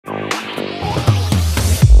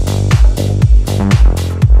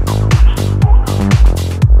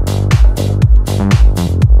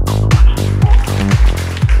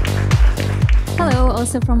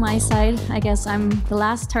also from my side. I guess I'm the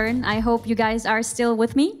last turn. I hope you guys are still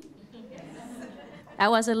with me. Yes. I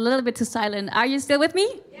was a little bit too silent. Are you still with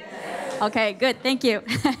me? Yes. Okay, good. Thank you.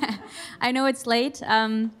 I know it's late.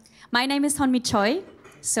 My name is Choi,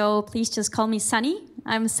 so please just call me Sunny.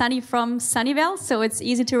 I'm Sunny from Sunnyvale, so it's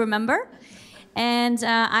easy to remember. And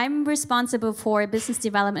I'm responsible for business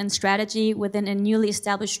development and strategy within a newly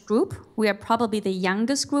established group. We are probably the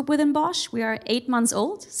youngest group within Bosch. We are 8 months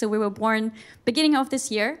old, so we were born beginning of this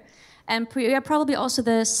year. And we are probably also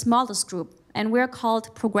the smallest group. And we're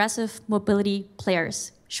called Progressive Mobility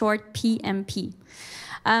Players, short PMP.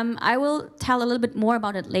 I will tell a little bit more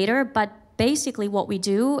about it later, but basically what we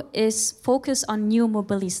do is focus on new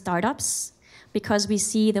mobility startups because we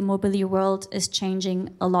see the mobility world is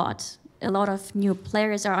changing a lot. A lot of new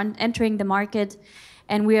players are entering the market,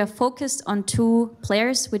 and we are focused on 2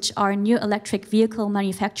 players, which are new electric vehicle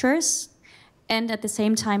manufacturers, and at the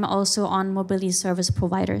same time also on mobility service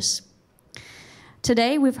providers.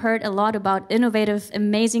 Today, we've heard a lot about innovative,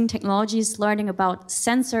 amazing technologies, learning about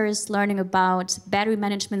sensors, learning about battery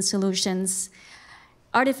management solutions,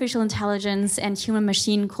 artificial intelligence, and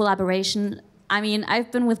human-machine collaboration. I mean,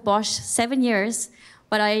 I've been with Bosch 7 years,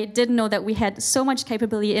 but I didn't know that we had so much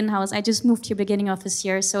capability in-house. I just moved here beginning of this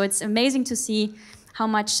year, so it's amazing to see how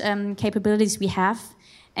much capabilities we have.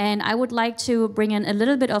 And I would like to bring in a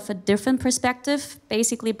little bit of a different perspective,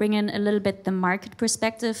 basically bring in a little bit the market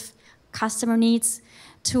perspective, customer needs,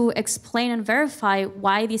 to explain and verify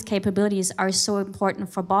why these capabilities are so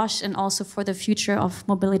important for Bosch and also for the future of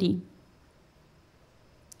mobility.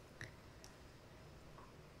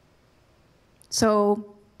 So,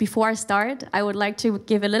 before I start, I would like to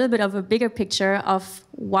give a little bit of a bigger picture of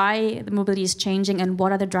why the mobility is changing and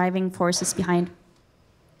what are the driving forces behind.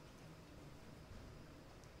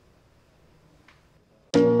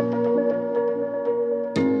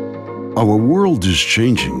 Our world is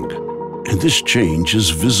changing, and this change is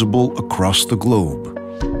visible across the globe.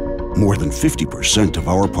 More than 50% of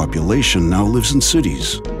our population now lives in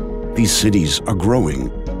cities. These cities are growing,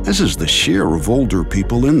 as is the share of older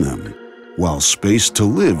people in them, while space to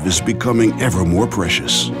live is becoming ever more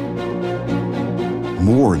precious.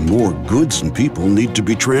 More and more goods and people need to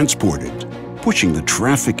be transported, pushing the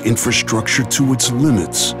traffic infrastructure to its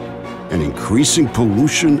limits and increasing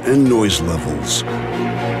pollution and noise levels.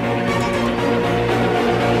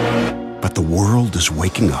 But the world is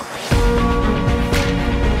waking up.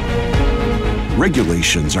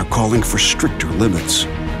 Regulations are calling for stricter limits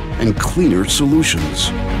and cleaner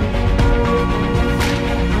solutions.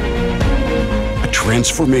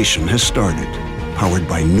 Transformation has started, powered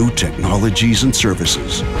by new technologies and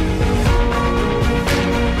services.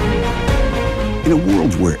 In a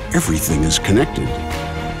world where everything is connected,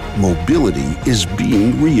 mobility is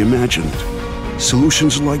being reimagined.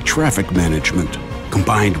 Solutions like traffic management,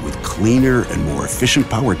 combined with cleaner and more efficient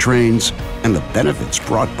powertrains and the benefits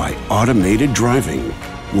brought by automated driving,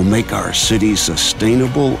 will make our cities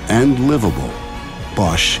sustainable and livable.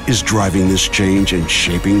 Bosch is driving this change and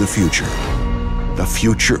shaping the future. The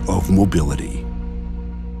future of mobility.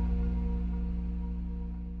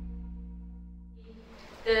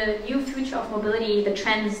 The new future of mobility, the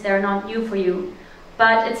trends, they're not new for you,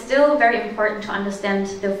 but it's still very important to understand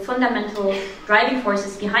the fundamental driving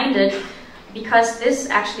forces behind it, because this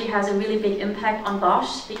actually has a really big impact on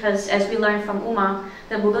Bosch, because as we learned from Uma,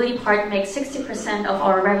 the mobility part makes 60% of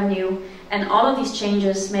our revenue, and all of these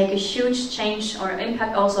changes make a huge change or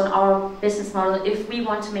impact also on our business model if we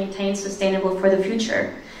want to maintain sustainable for the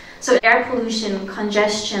future. So air pollution,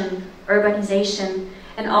 congestion, urbanization,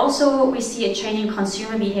 and also we see a changing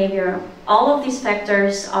consumer behavior. All of these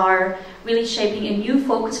factors are really shaping a new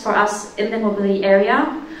focus for us in the mobility area,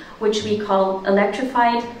 which we call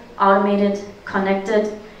electrified, automated,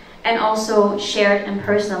 connected, and also shared and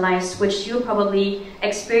personalized, which you probably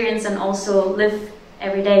experience and also live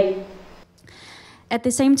every day. At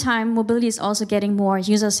the same time, mobility is also getting more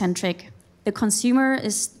user-centric. The consumer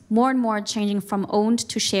is more and more changing from owned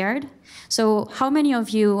to shared. So how many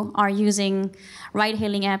of you are using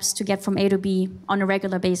ride-hailing apps to get from A to B on a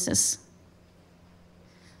regular basis?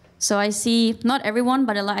 So I see, not everyone,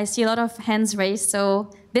 but I see a lot of hands raised.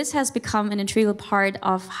 So this has become an integral part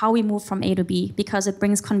of how we move from A to B because it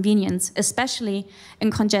brings convenience, especially in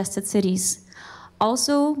congested cities.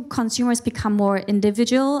 Also, consumers become more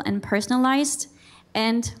individual and personalized.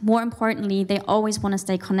 And more importantly, they always want to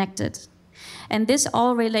stay connected. And this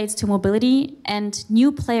all relates to mobility, and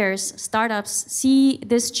new players, startups, see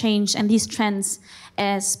this change and these trends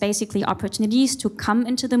as basically opportunities to come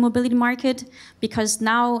into the mobility market, because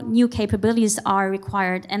now new capabilities are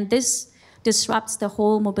required, and this disrupts the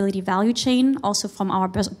whole mobility value chain, also from our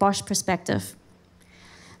Bosch perspective.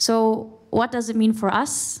 So what does it mean for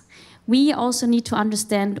us? We also need to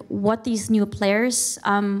understand what these new players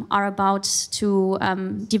are about to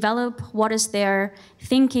develop, what is their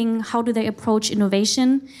thinking, how do they approach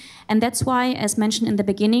innovation. And that's why, as mentioned in the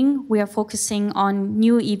beginning, we are focusing on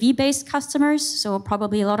new EV-based customers. So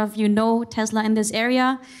probably a lot of you know Tesla in this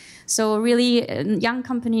area. So really young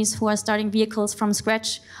companies who are starting vehicles from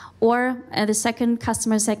scratch. Or the second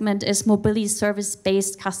customer segment is mobility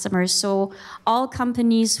service-based customers. So all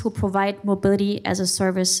companies who provide mobility as a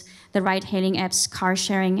service, the ride-hailing apps, car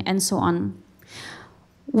sharing, and so on.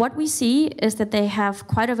 What we see is that they have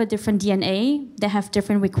quite of a different DNA. They have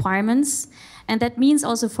different requirements. And that means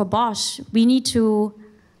also for Bosch, we need to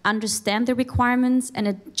understand the requirements and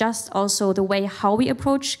adjust also the way how we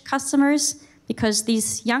approach customers, because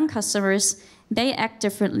these young customers, they act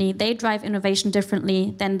differently, they drive innovation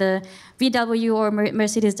differently than the VW or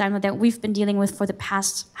Mercedes-Daimler that we've been dealing with for the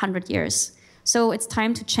past 100 years. So it's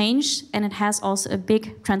time to change, and it has also a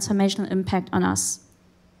big transformational impact on us.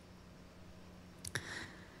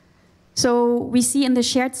 So we see in the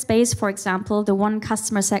shared space, for example, the one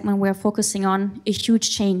customer segment we're focusing on, a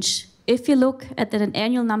huge change. If you look at the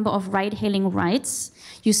annual number of ride-hailing rides,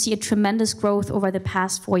 you see a tremendous growth over the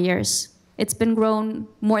past 4 years. It's been grown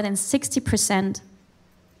more than 60%.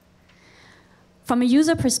 From a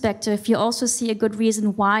user perspective, you also see a good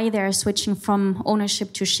reason why they're switching from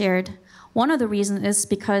ownership to shared. One of the reasons is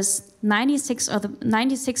because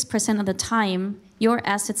 96% of the time, your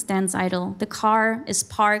asset stands idle. The car is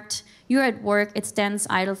parked, you're at work, it stands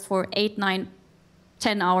idle for 8, 9,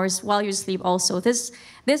 10 hours while you sleep also. This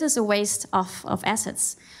is a waste of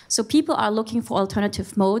assets. So people are looking for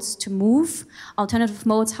alternative modes to move, alternative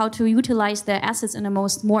modes how to utilize their assets in a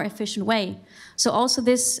more efficient way. So also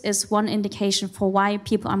this is one indication for why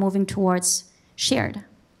people are moving towards shared.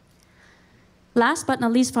 Last but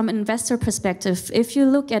not least, from an investor perspective, if you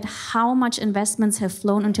look at how much investments have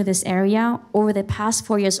flown into this area over the past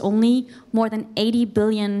 4 years only, more than 80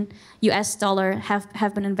 billion US dollar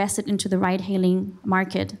have been invested into the ride-hailing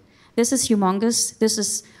market. This is humongous. This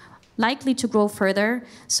is likely to grow further.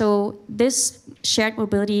 So this shared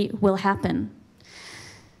mobility will happen.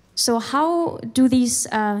 So how do these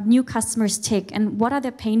new customers tick, and what are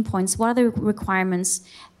their pain points? What are the requirements?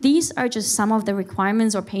 These are just some of the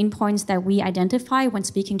requirements or pain points that we identify when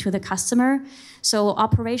speaking to the customer. So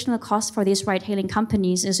operational cost for these ride-hailing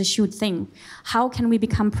companies is a huge thing. How can we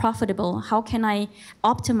become profitable? How can I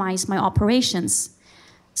optimize my operations?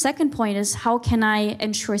 Second point is, how can I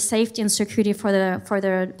ensure safety and security for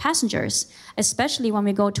the passengers, especially when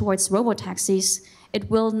we go towards robo-taxis. It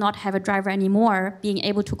will not have a driver anymore being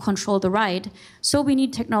able to control the ride. So we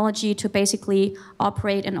need technology to basically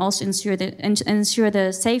operate and also ensure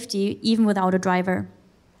the safety even without a driver.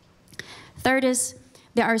 Third is,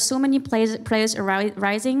 there are so many players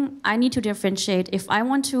rising. I need to differentiate. If I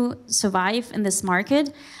want to survive in this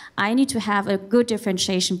market, I need to have a good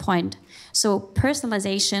differentiation point. So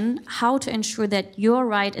personalization, how to ensure that your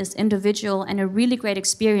ride is individual and a really great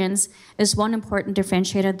experience, is one important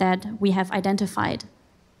differentiator that we have identified.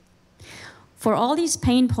 For all these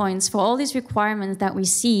pain points, for all these requirements that we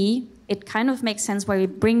see, it kind of makes sense where we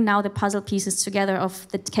bring now the puzzle pieces together of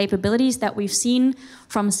the capabilities that we've seen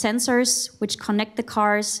from sensors, which connect the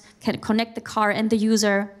cars, can connect the car and the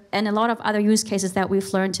user, and a lot of other use cases that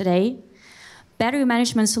we've learned today. Battery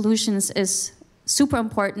management solutions is super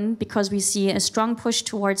important because we see a strong push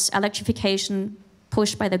towards electrification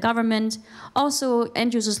pushed by the government. Also,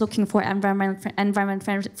 end users looking for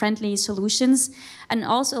environment-friendly solutions. And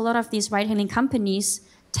also, a lot of these ride-hailing companies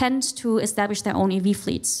tend to establish their own EV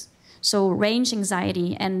fleets. So range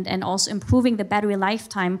anxiety and also improving the battery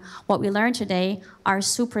lifetime, what we learned today, are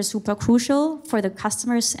super, super crucial for the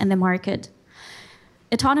customers and the market.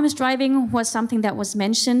 Autonomous driving was something that was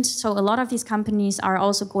mentioned. So a lot of these companies are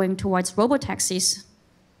also going towards robotaxis.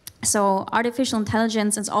 So artificial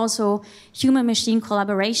intelligence is also human-machine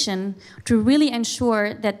collaboration to really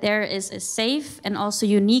ensure that there is a safe and also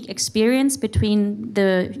unique experience between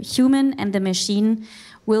the human and the machine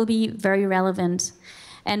will be very relevant.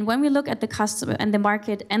 And when we look at the customer and the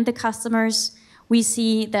market and the customers, we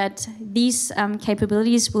see that these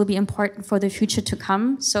capabilities will be important for the future to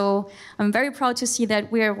come. So I'm very proud to see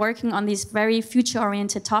that we are working on these very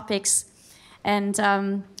future-oriented topics.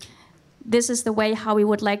 And this is the way how we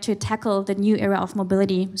would like to tackle the new era of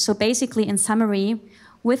mobility. So basically, in summary,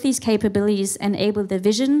 with these capabilities, enable the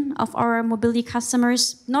vision of our mobility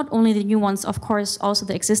customers, not only the new ones, of course, also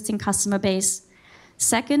the existing customer base.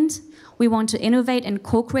 Second, we want to innovate and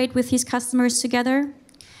co-create with these customers together.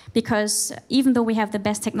 because even though we have the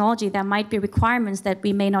best technology, there might be requirements that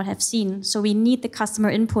we may not have seen. So we need the customer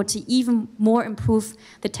input to even more improve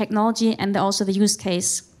the technology and also the use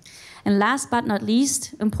case. And last but not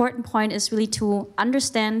least, important point is really to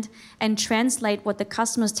understand and translate what the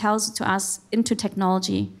customers tells to us into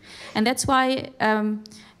technology. And that's why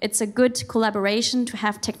it's a good collaboration to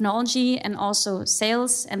have technology and also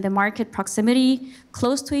sales and the market proximity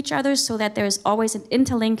close to each other so that there's always an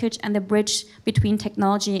interlinkage and the bridge between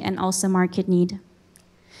technology and also market need.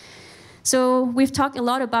 So we've talked a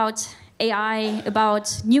lot about AI,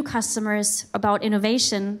 about new customers, about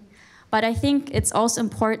innovation. But I think it's also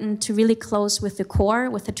important to really close with the core,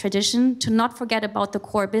 with the tradition, to not forget about the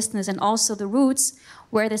core business and also the roots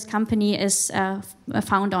where this company is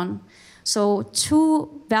found on. So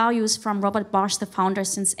 2 values from Robert Bosch, the founder,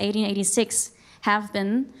 since 1886 have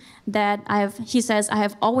been that he says, I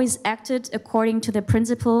have always acted according to the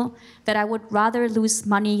principle that I would rather lose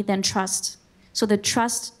money than trust. So the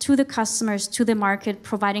trust to the customers, to the market,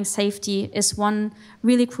 providing safety is one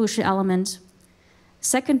really crucial element.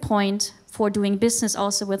 Second point for doing business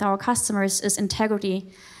also with our customers is integrity.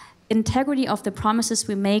 Integrity of the promises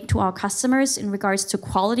we make to our customers in regards to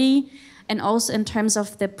quality and also in terms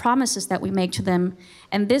of the promises that we make to them.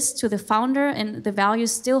 And this to the founder and the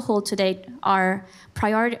values still hold today are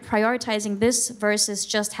prioritizing this versus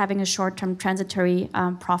just having a short-term transitory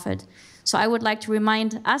profit. So I would like to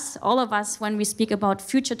remind us, all of us, when we speak about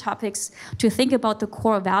future topics, to think about the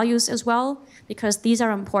core values as well, because these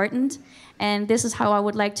are important. And this is how I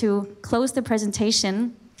would like to close the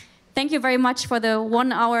presentation. Thank you very much for the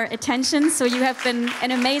 1 hour attention. So you have been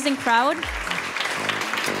an amazing crowd.